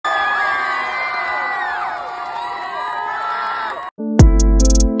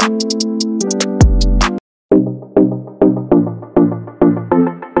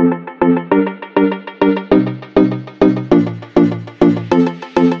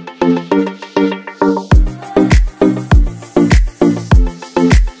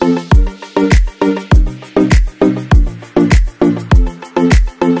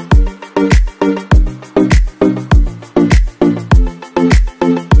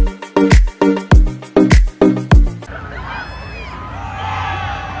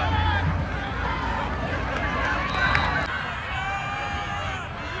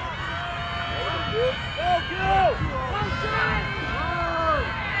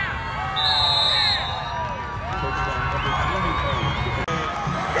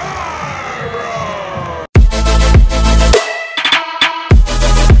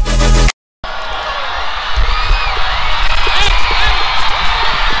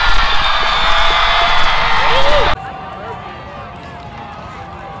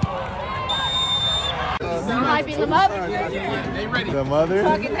mother. They ready. The mother?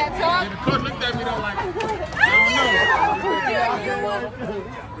 Fucking that talk. The coach looked at me though like, I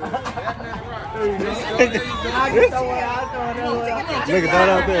don't know. Look at that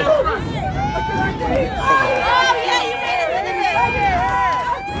out there. Oh, yeah, you made it to the bed.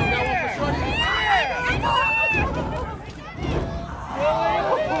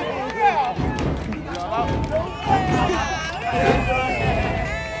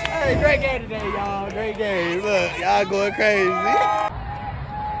 Hey, great game today, y'all. Great game. Look, y'all going crazy.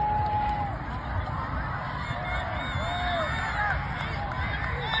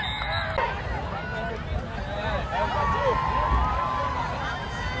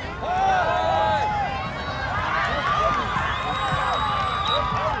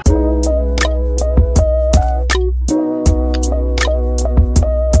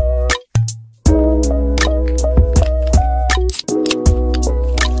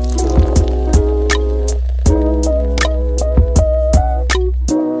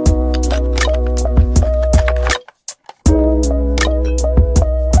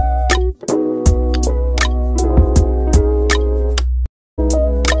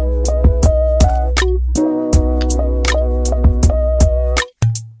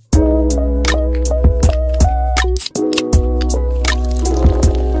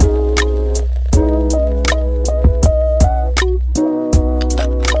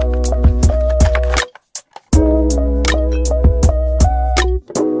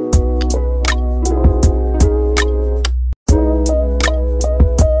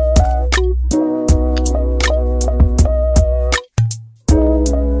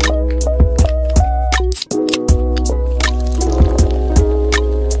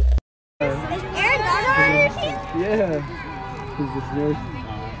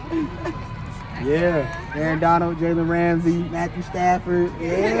 Yeah, Aaron Donald, Jalen Ramsey, Matthew Stafford,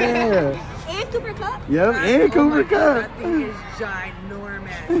 yeah. And Cooper Kupp. Yep, and Cooper Kupp. That thing is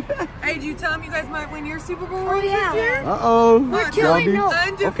ginormous. Hey, did you tell me you guys might win your Super Bowl Oh, yeah. this year? Uh-oh. We're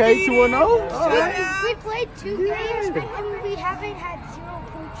 2-0. Okay, 2-0. We played 2 games and we haven't had 0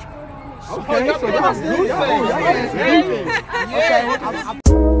 points scored on this. Okay, so that's good.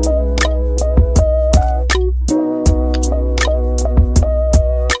 Okay.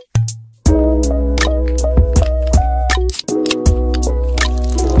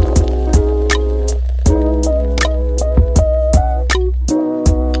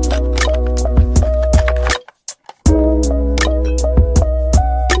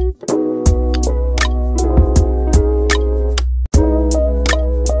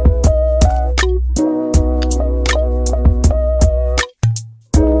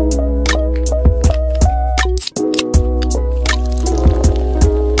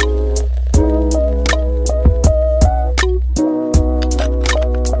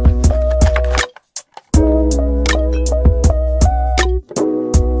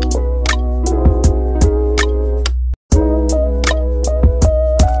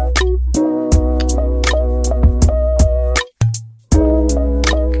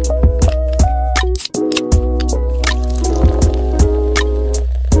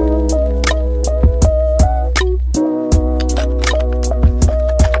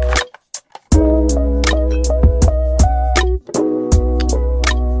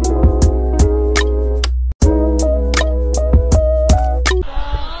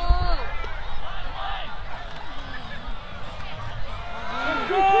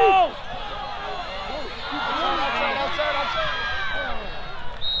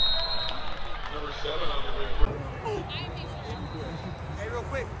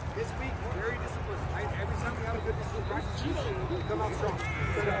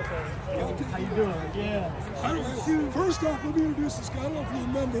 How you doing? Yeah. First off, let me introduce this guy. I don't know if you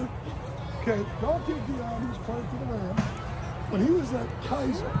remember. Okay, Dog Kid Dion, he was playing for the Rams. When he was at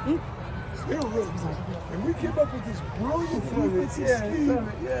Kaiser, they were really good. And we came up with this brilliant defensive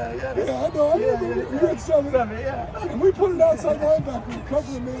scheme. Yeah, I know. I remember we had Summit. And we put an outside linebacker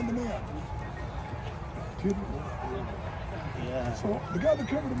covering man-to-man. So the guy that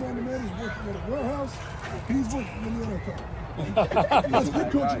covered the man-to-man is working at a warehouse. He's working in the NFL. That's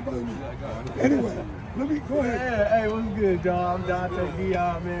good coaching by me. Anyway, let me go ahead. Yeah, hey, what's good, y'all? I'm Dante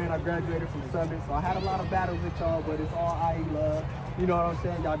Dion, man. I graduated from Summit, so I had a lot of battles with y'all, but it's all IE love. You know what I'm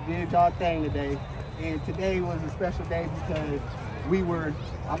saying? Y'all did y'all thing today. And today was a special day because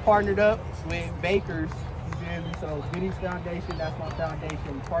I partnered up with Bakers. So Goodies Foundation, that's my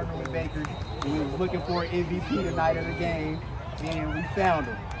foundation. We partnered with Bakers, and we was looking for an MVP the night of the game, and we found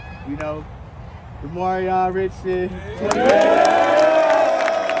him. You know, Demarion Richardson.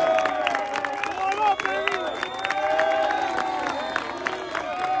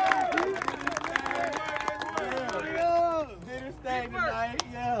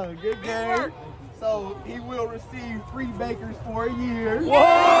 years.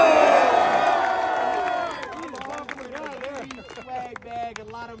 Whoa! Swag bag, a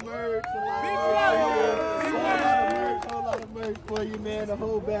lot of merch, a lot of merch for you, man. The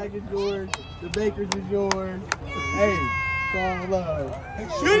whole bag is yours. The Bakers is yours. Hey, it's all love.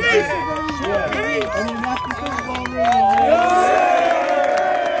 Shoot it! Yeah. And then that's the Super Bowl ring, man.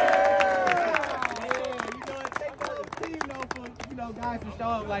 Guys for show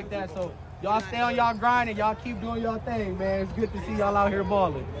up like that, so y'all stay on y'all grind and y'all keep doing y'all thing, man. It's good to see y'all out here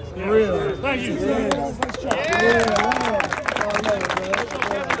balling. For real. Thank you.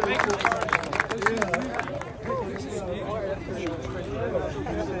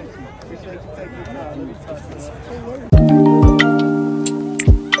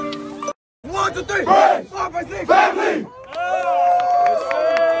 One, two, three. 4, 5, 6. Family!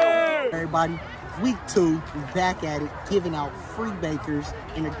 Everybody, week 2, we back at it, giving out free bakers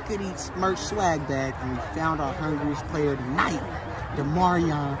and a goodie merch swag bag, and we found our hungriest player tonight,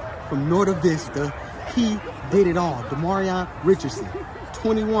 Demarion from Norte Vista. He did it all. Demarion Richardson,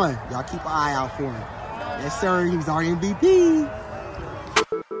 21. Y'all keep an eye out for him. Yes, sir. He was our MVP.